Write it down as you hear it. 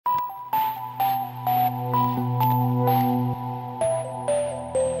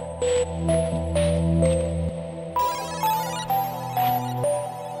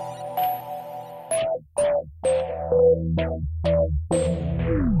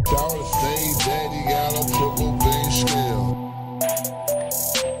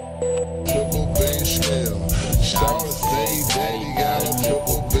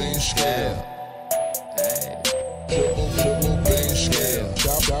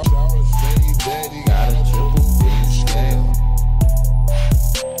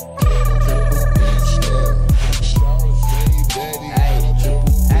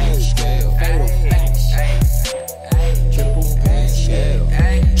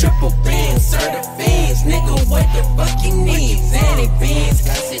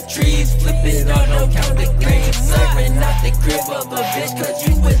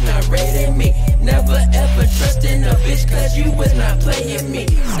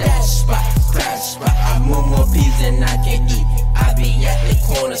crash spot. I move more peas than I can eat. I be at the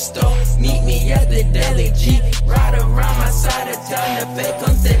corner store, meet me at the deli G. Ride around my side of town, the fake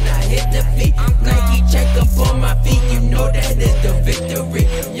comes then I hit the feet. Nike check up on my feet, you know that is the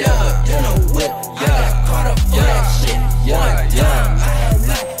victory.